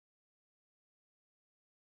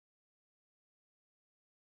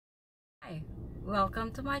Welcome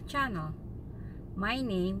to my channel. My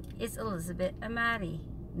name is Elizabeth Amati,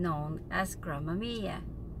 known as Grandma Mia.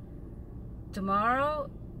 Tomorrow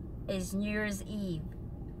is New Year's Eve.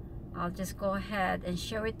 I'll just go ahead and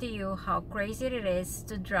show it to you how crazy it is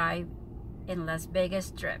to drive in Las Vegas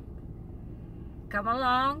Strip. Come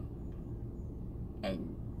along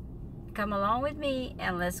with me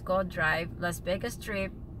and let's go drive Las Vegas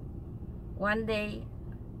Strip one day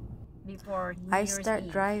before New I Year's start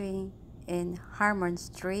Eve. driving in Harmon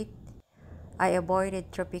Street. I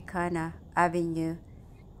avoided Tropicana Avenue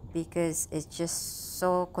because it's just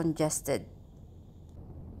so congested.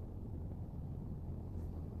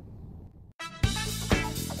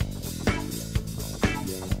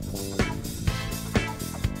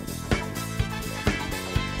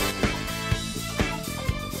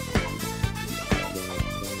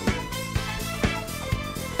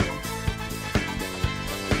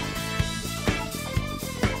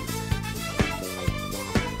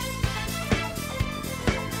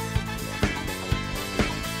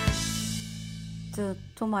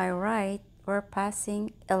 To my right, we're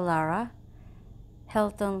passing Elara,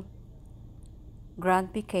 Hilton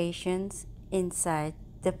Grand Vacations inside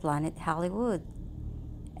the Planet Hollywood.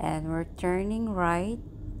 And we're turning right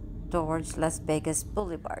towards Las Vegas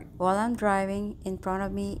Boulevard. While I'm driving, in front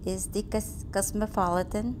of me is the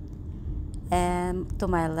Cosmopolitan, and to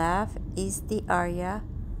my left is the Aria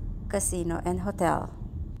Casino and Hotel.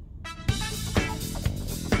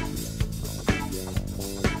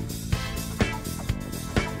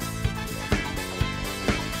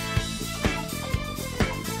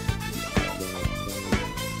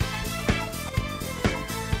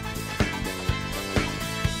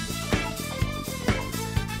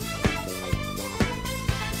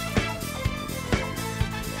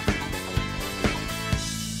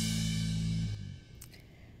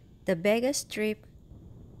 The Vegas Strip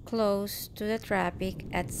closed to the traffic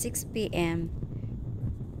at 6 p.m.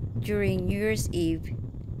 during New Year's Eve.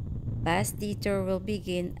 Bus detour will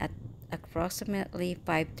begin at approximately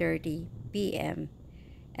 5:30 p.m.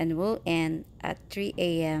 and will end at 3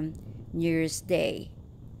 a.m. New Year's Day.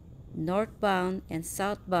 Northbound and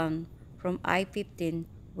southbound from I-15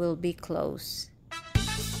 will be closed.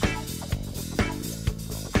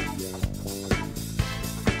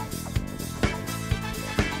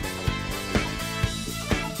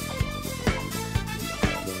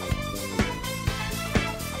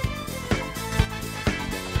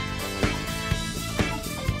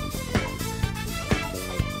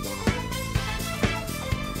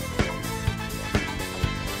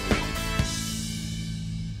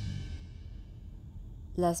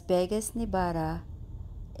 Las Vegas, Nevada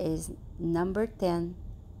is number 10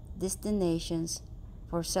 destinations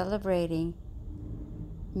for celebrating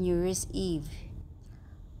New Year's Eve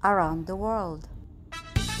around the world.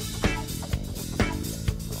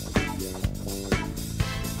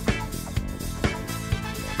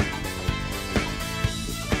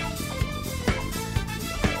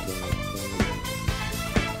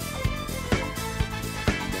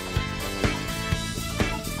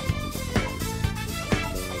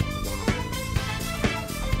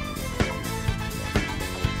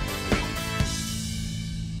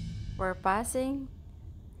 We're passing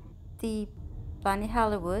the Planet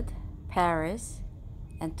Hollywood, Paris,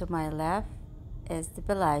 and to my left is the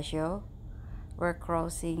Bellagio. We're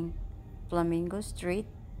crossing Flamingo Street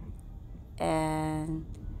and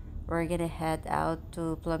we're gonna head out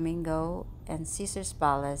to Flamingo and Caesar's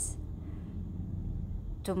Palace.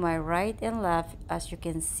 To my right and left, as you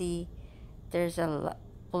can see, there's a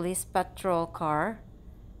police patrol car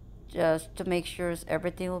just to make sure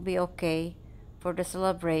everything will be okay for the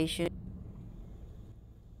celebration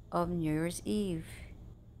of New Year's Eve.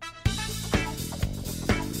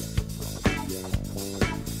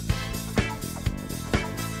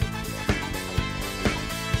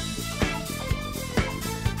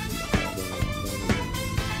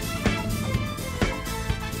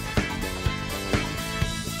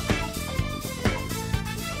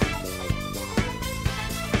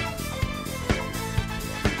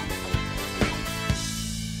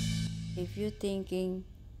 If you're thinking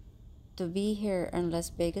to be here on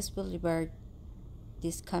Las Vegas Boulevard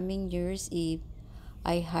this coming New Year's Eve,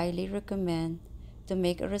 I highly recommend to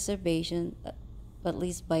make a reservation at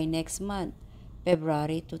least by next month,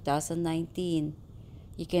 February 2019.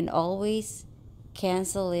 You can always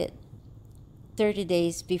cancel it 30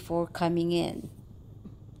 days before coming in.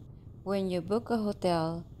 When you book a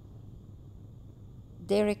hotel,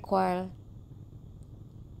 they require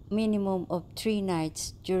minimum of 3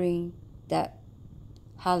 nights during that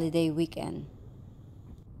holiday weekend.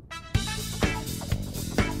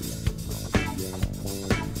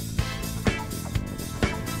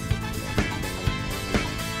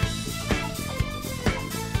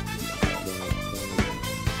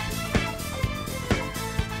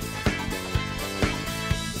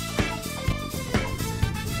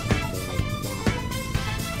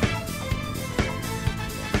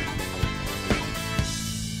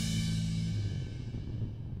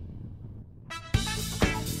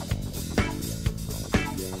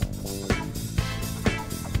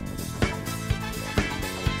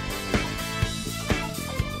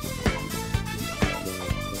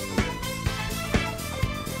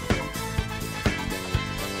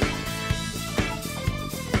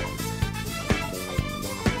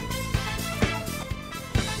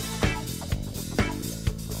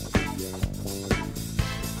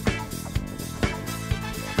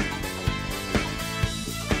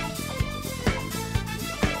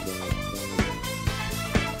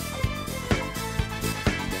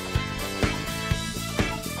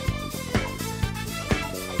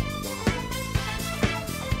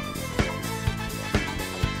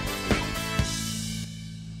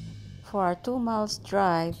 for a 2 miles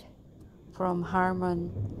drive from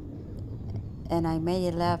Harmon, and I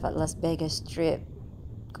made a left at Las Vegas Strip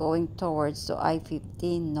going towards the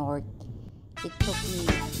I-15 North. It took me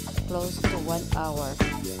close to 1 hour.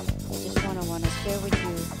 I just wanna share with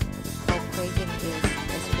you how crazy it is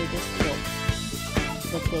Las Vegas Strip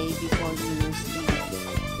the day before New Year's Eve.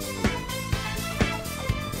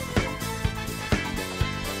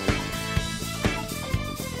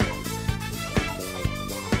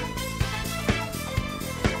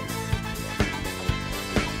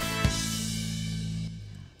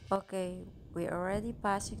 Okay, we already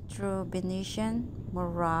passing through Venetian,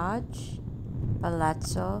 Mirage,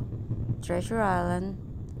 Palazzo, Treasure Island.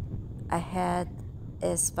 Ahead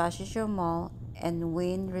is Pacific Mall and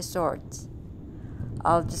Wynn Resorts.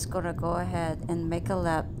 I'll just gonna go ahead and make a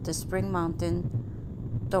lap to Springmountain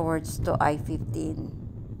towards the I-15.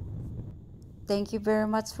 Thank you very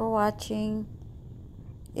much for watching.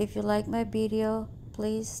 If you like my video,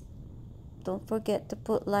 please don't forget to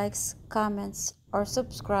put likes, comments, or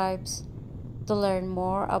subscribes to learn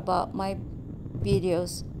more about my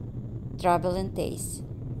videos, travel and taste.